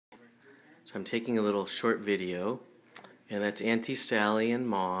So I'm taking a little short video, and that's Auntie Sally and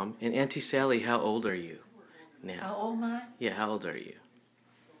Mom. And Auntie Sally, how old are you now? How old am I? Yeah, how old are you?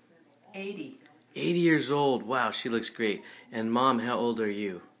 80. 80 years old. Wow, she looks great. And Mom, how old are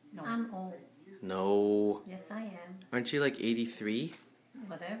you? No. I'm old. No. Yes, I am. Aren't you like 83?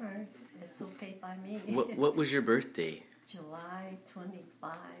 Whatever. It's okay by me. What was your birthday? July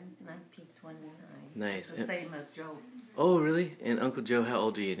 25, 1929. Nice. It's the same as Joe. Oh, really? And Uncle Joe, how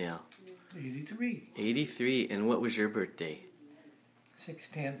old are you now? 83. 83. And what was your birthday?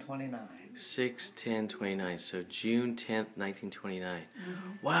 6/10/29. 6/10/29. So June 10th, 1929.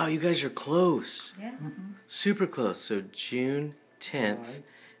 Wow, you guys are close. Yeah. Super close. So June 10th,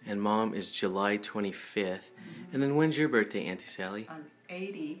 and Mom is July 25th. And then when's your birthday, Auntie Sally? I'm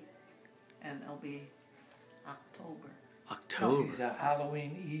 80, and it'll be October. October. She's a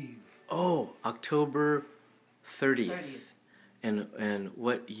Halloween Eve. Oh, October 30th. And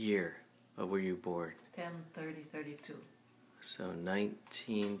what year were you born? 10/30/32. So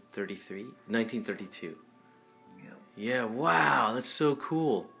 1933? 1932. Yep. Yeah, wow, that's so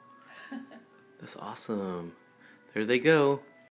cool. That's awesome. There they go.